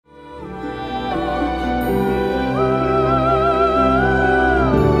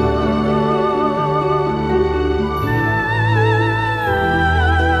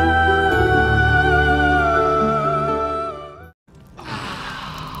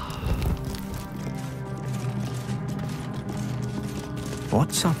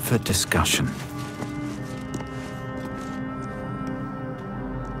What's up for discussion?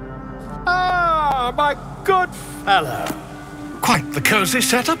 Ah, my good fellow. Quite the cozy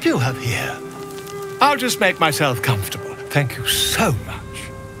setup you have here. I'll just make myself comfortable. Thank you so much.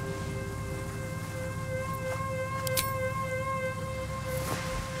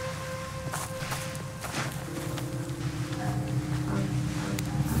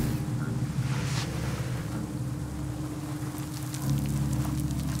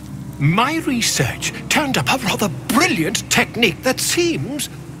 My research turned up a rather brilliant technique that seems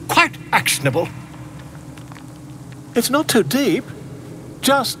quite actionable. It's not too deep.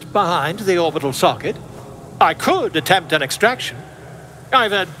 Just behind the orbital socket. I could attempt an extraction.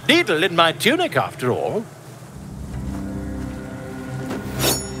 I've a needle in my tunic, after all.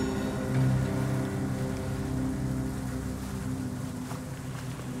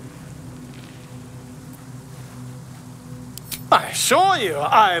 I assure you,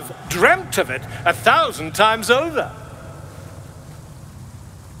 I've dreamt of it 1,000 times over.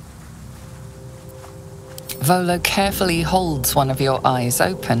 Volo carefully holds one of your eyes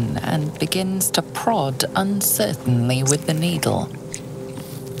open and begins to prod uncertainly with the needle.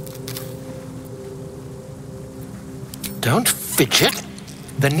 Don't fidget.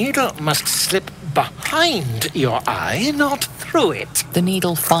 The needle must slip behind your eye, not through it. The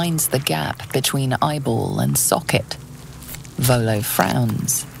needle finds the gap between eyeball and socket. Volo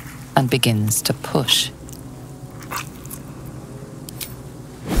frowns and begins to push.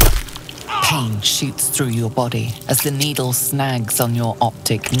 Pain shoots through your body as the needle snags on your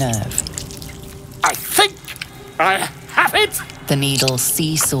optic nerve. I think I have it! The needle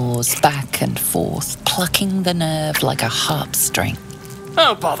seesaws back and forth, plucking the nerve like a harp string.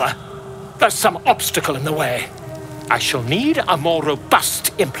 Oh, bother. There's some obstacle in the way. I shall need a more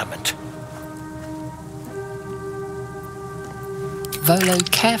robust implement. Volo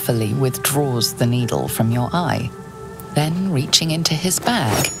carefully withdraws the needle from your eye. Then, reaching into his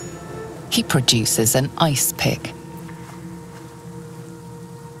bag, he produces an ice pick.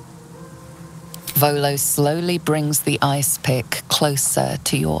 Volo slowly brings the ice pick closer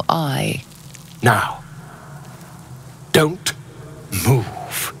to your eye. Now, don't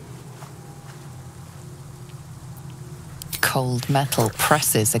move. Cold metal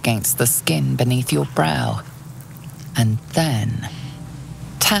presses against the skin beneath your brow. And then,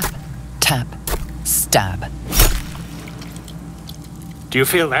 tap, tap, stab. Do you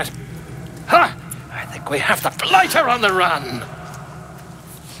feel that? Ha! I think we have the blighter on the run.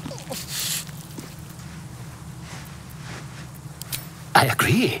 I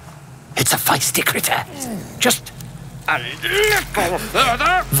agree. It's a feisty critter. Just a little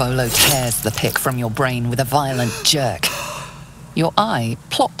further. Volo tears the pick from your brain with a violent jerk. Your eye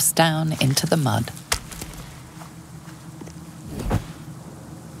plops down into the mud.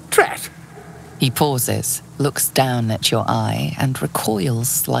 Drat. He pauses, looks down at your eye, and recoils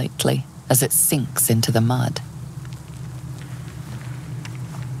slightly as it sinks into the mud.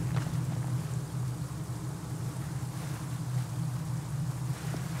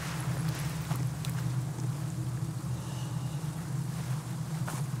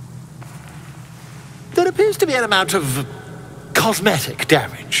 There appears to be an amount of cosmetic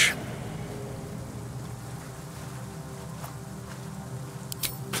damage.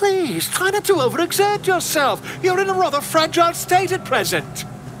 Please, try not to overexert yourself. You're in a rather fragile state at present.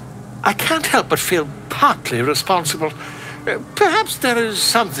 I can't help but feel partly responsible. Perhaps there is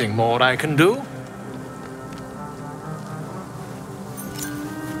something more I can do.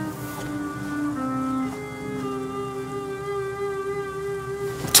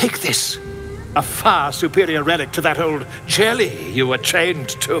 Take this. A far superior relic to that old jelly you were chained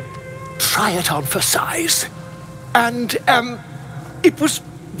to. Try it on for size. And, it was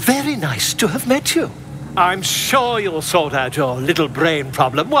very nice to have met you. I'm sure you'll sort out your little brain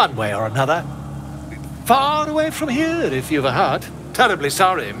problem one way or another. Far away from here, if you've a heart. Terribly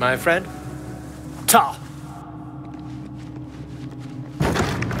sorry, my friend. Ta.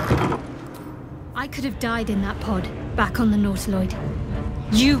 I could have died in that pod, back on the Nautiloid.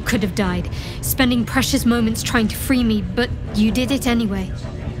 You could have died, spending precious moments trying to free me, but you did it anyway.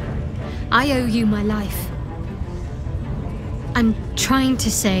 I owe you my life. I'm trying to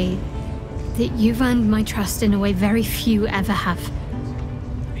say that you've earned my trust in a way very few ever have.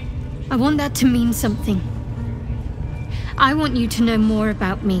 I want that to mean something. I want you to know more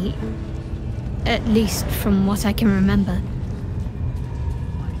about me, at least from what I can remember.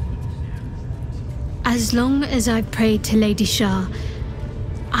 As long as I've prayed to Lady Shah,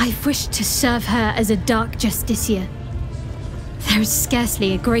 I've wished to serve her as a dark justiciar. There is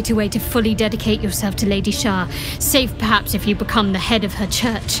scarcely a greater way to fully dedicate yourself to Lady Shah, save perhaps if you become the head of her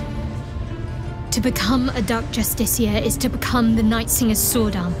church. To become a Dark Justiciar is to become the Night Singer's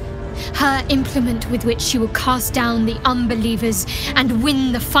sword arm, her implement with which she will cast down the unbelievers and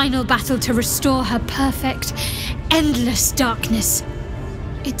win the final battle to restore her perfect, endless darkness.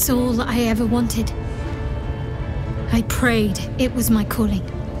 It's all I ever wanted. I prayed it was my calling.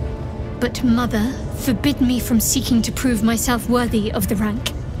 But Mother forbid me from seeking to prove myself worthy of the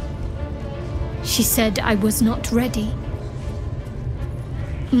rank. She said I was not ready.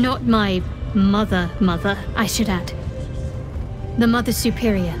 Not my mother, I should add. The Mother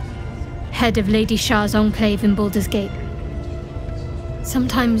Superior, head of Lady Shah's enclave in Baldur's Gate.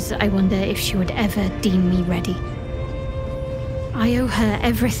 Sometimes I wonder if she would ever deem me ready. I owe her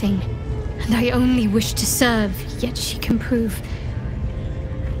everything, and I only wish to serve, yet she can prove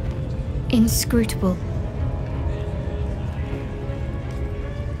inscrutable.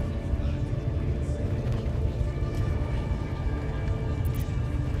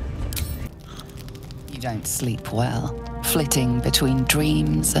 You don't sleep well, flitting between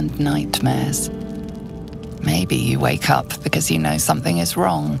dreams and nightmares. Maybe you wake up because you know something is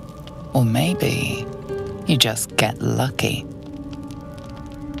wrong, or maybe you just get lucky.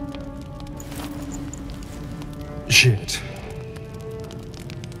 Shit.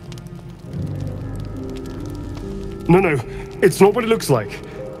 No, it's not what it looks like.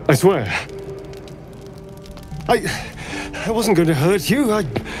 I swear. I wasn't going to hurt you.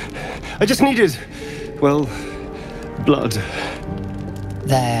 I just needed, well, blood.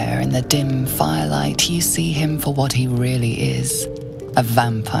 There, in the dim firelight, you see him for what he really is. A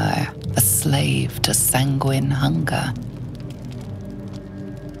vampire, a slave to sanguine hunger.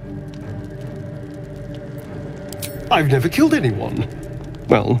 I've never killed anyone.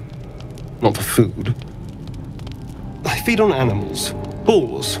 Well, not for food. I feed on animals,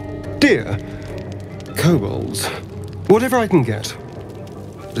 boars, deer, kobolds, whatever I can get.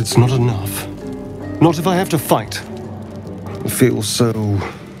 But it's not enough. Not if I have to fight. I feel so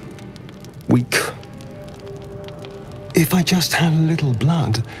weak. If I just had a little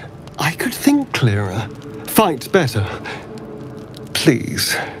blood, I could think clearer, fight better.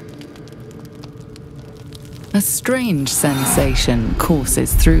 Please. A strange sensation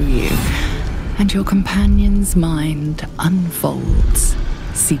courses through you, and your companion's mind unfolds,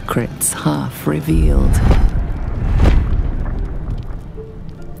 secrets half revealed.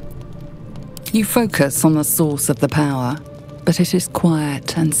 You focus on the source of the power, but it is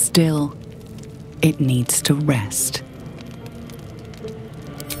quiet and still. It needs to rest.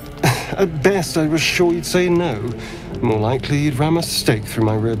 At best, I was sure you'd say no. More likely, you'd ram a stake through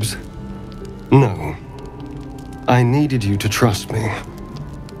my ribs. No. I needed you to trust me.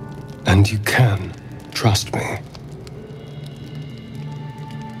 And you can trust me.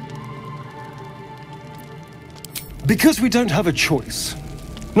 Because we don't have a choice.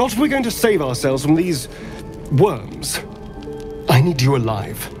 Not if we're going to save ourselves from these worms. I need you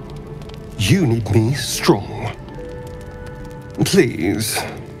alive. You need me strong. Please,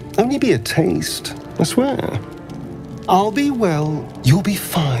 only be a taste, I swear. I'll be well, you'll be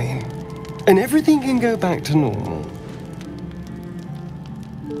fine. And everything can go back to normal.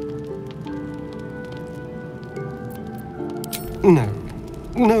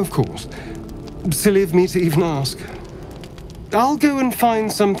 No, of course. Silly of me to even ask. I'll go and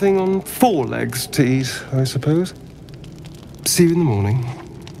find something on 4 legs to eat, I suppose. See you in the morning.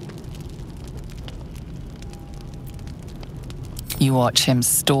 You watch him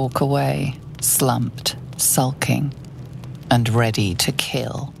stalk away, slumped, sulking, and ready to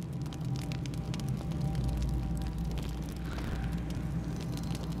kill.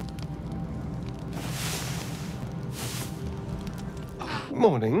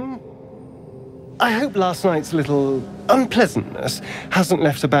 Morning. I hope last night's little unpleasantness hasn't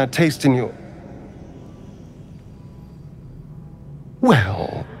left a bad taste in your...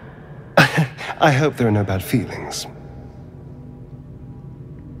 Well, I hope there are no bad feelings.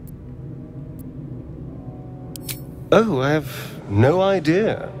 Oh, I have no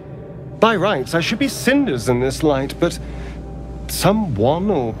idea. By rights, I should be cinders in this light, but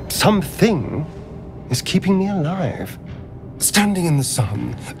someone or something is keeping me alive. Standing in the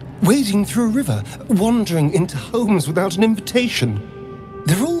sun, wading through a river, wandering into homes without an invitation.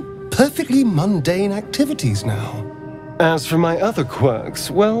 They're all perfectly mundane activities now. As for my other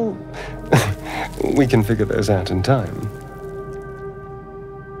quirks, well, we can figure those out in time.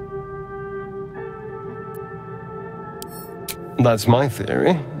 That's my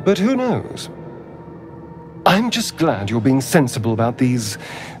theory, but who knows? I'm just glad you're being sensible about these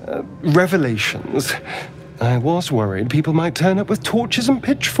revelations. I was worried people might turn up with torches and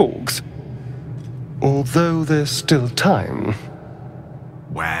pitchforks. Although there's still time.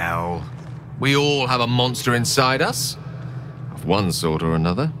 Well, we all have a monster inside us, of one sort or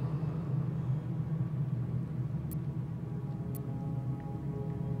another.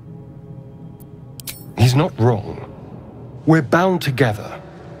 He's not wrong. We're bound together,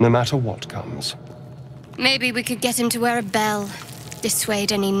 no matter what comes. Maybe we could get him to wear a bell.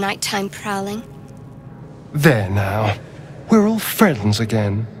 Dissuade any nighttime prowling. There now. We're all friends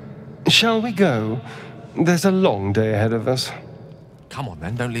again. Shall we go? There's a long day ahead of us. Come on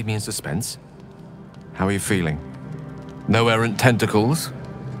then, don't leave me in suspense. How are you feeling? No errant tentacles?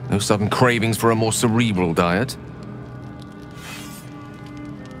 No sudden cravings for a more cerebral diet?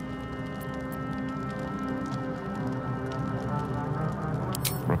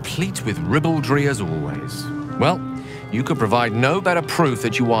 Replete with ribaldry as always. Well, you could provide no better proof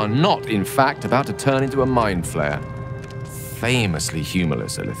that you are not, in fact, about to turn into a mind flayer. Famously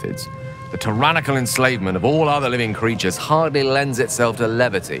humorless, Illithids. The tyrannical enslavement of all other living creatures hardly lends itself to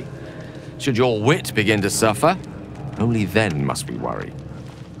levity. Should your wit begin to suffer, only then must we worry.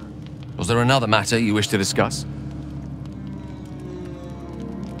 Was there another matter you wish to discuss?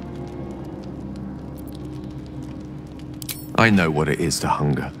 I know what it is to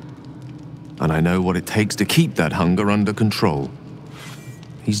hunger. And I know what it takes to keep that hunger under control.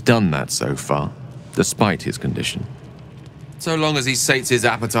 He's done that so far, despite his condition. So long as he sates his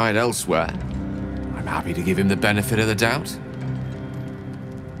appetite elsewhere, I'm happy to give him the benefit of the doubt.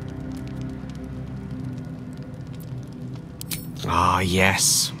 Ah,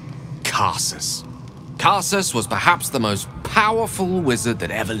 yes. Karsus. Karsus was perhaps the most powerful wizard that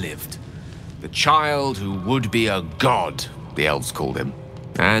ever lived. The child who would be a god, the elves called him.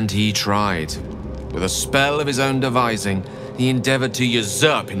 And he tried. With a spell of his own devising, he endeavored to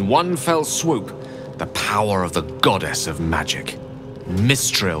usurp in one fell swoop the power of the goddess of magic.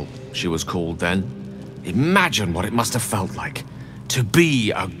 Mistral, she was called then. Imagine what it must have felt like. To be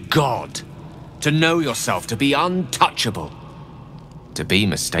a god. To know yourself to be untouchable. To be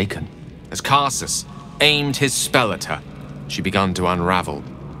mistaken. As Karsus aimed his spell at her, she began to unravel.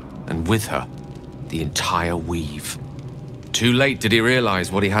 And with her, the entire weave. Too late did he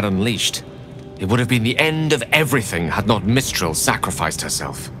realize what he had unleashed. It would have been the end of everything had not Mistral sacrificed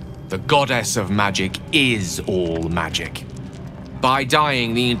herself. The goddess of magic is all magic. By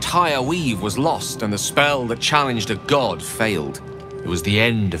dying, the entire weave was lost, and the spell that challenged a god failed. It was the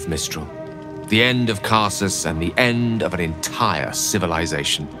end of Mistral, the end of Karsus, and the end of an entire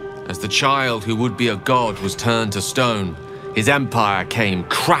civilization. As the child who would be a god was turned to stone, his empire came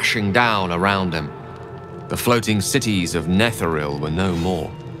crashing down around him. The floating cities of Netheril were no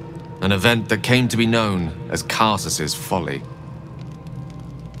more, an event that came to be known as Karsus's folly.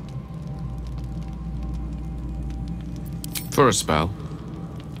 For a spell,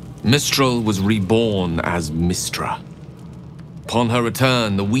 Mistral was reborn as Mistra. Upon her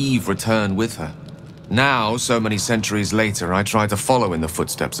return, the weave returned with her. Now, so many centuries later, I try to follow in the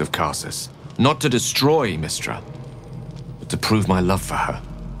footsteps of Karsus. Not to destroy Mistra, but to prove my love for her.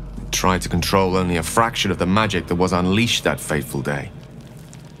 I tried to control only a fraction of the magic that was unleashed that fateful day.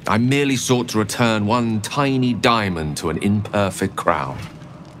 I merely sought to return one tiny diamond to an imperfect crown.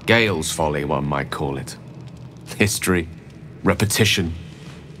 Gale's folly, one might call it. History. Repetition.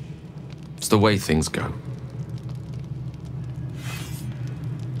 It's the way things go.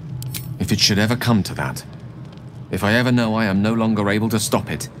 If it should ever come to that, if I ever know I am no longer able to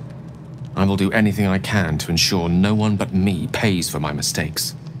stop it, I will do anything I can to ensure no one but me pays for my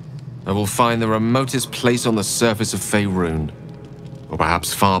mistakes. I will find the remotest place on the surface of Faerun, or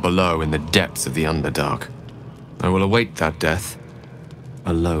perhaps far below in the depths of the Underdark. I will await that death,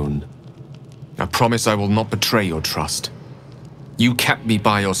 alone. I promise I will not betray your trust. You kept me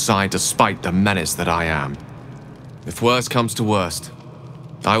by your side despite the menace that I am. If worst comes to worst,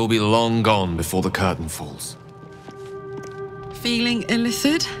 I will be long gone before the curtain falls. Feeling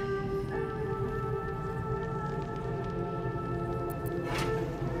illithid?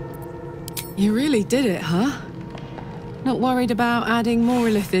 You really did it, huh? Not worried about adding more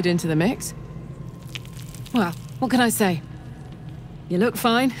illithid into the mix? Well, what can I say? You look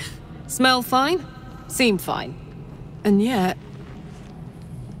fine, smell fine, seem fine. And yet,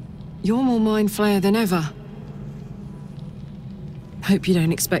 you're more mind flayer than ever. Hope you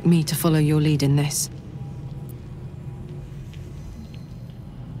don't expect me to follow your lead in this.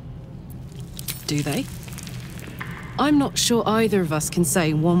 Do they? I'm not sure either of us can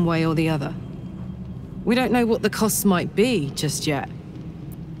say one way or the other. We don't know what the costs might be just yet.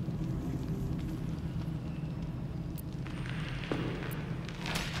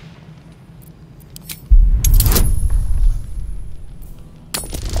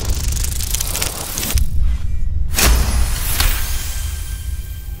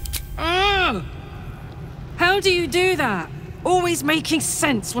 How do you do that? Always making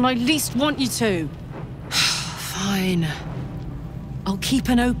sense when I least want you to. Fine. I'll keep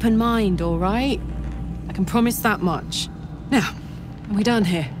an open mind, all right? I can promise that much. Now, are we done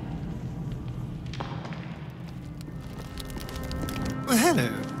here? Well, hello.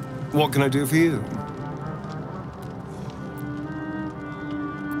 What can I do for you?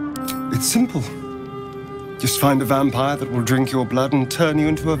 It's simple. Just find a vampire that will drink your blood and turn you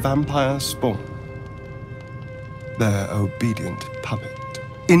into a vampire spawn. Their obedient puppet.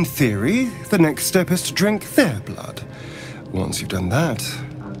 In theory, the next step is to drink their blood. Once you've done that,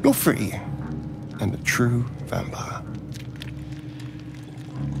 you're free and a true vampire.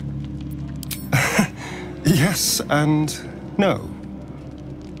 Yes and no.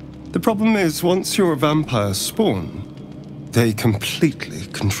 The problem is, once you're a vampire spawn, they completely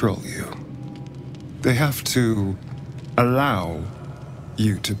control you. They have to allow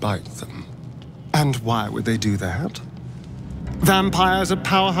you to bite them. And why would they do that? Vampires are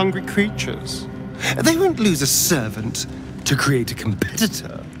power-hungry creatures. They won't lose a servant to create a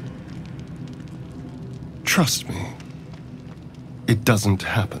competitor. Trust me, it doesn't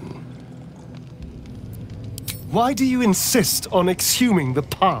happen. Why do you insist on exhuming the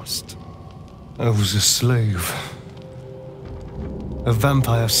past? I was a slave. A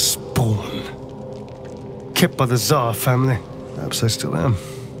vampire spawn. Kept by the Tsar family. Perhaps I still am.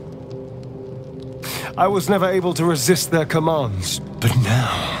 I was never able to resist their commands. But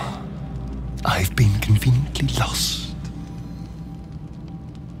now, I've been conveniently lost.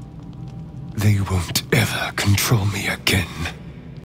 They won't ever control me again.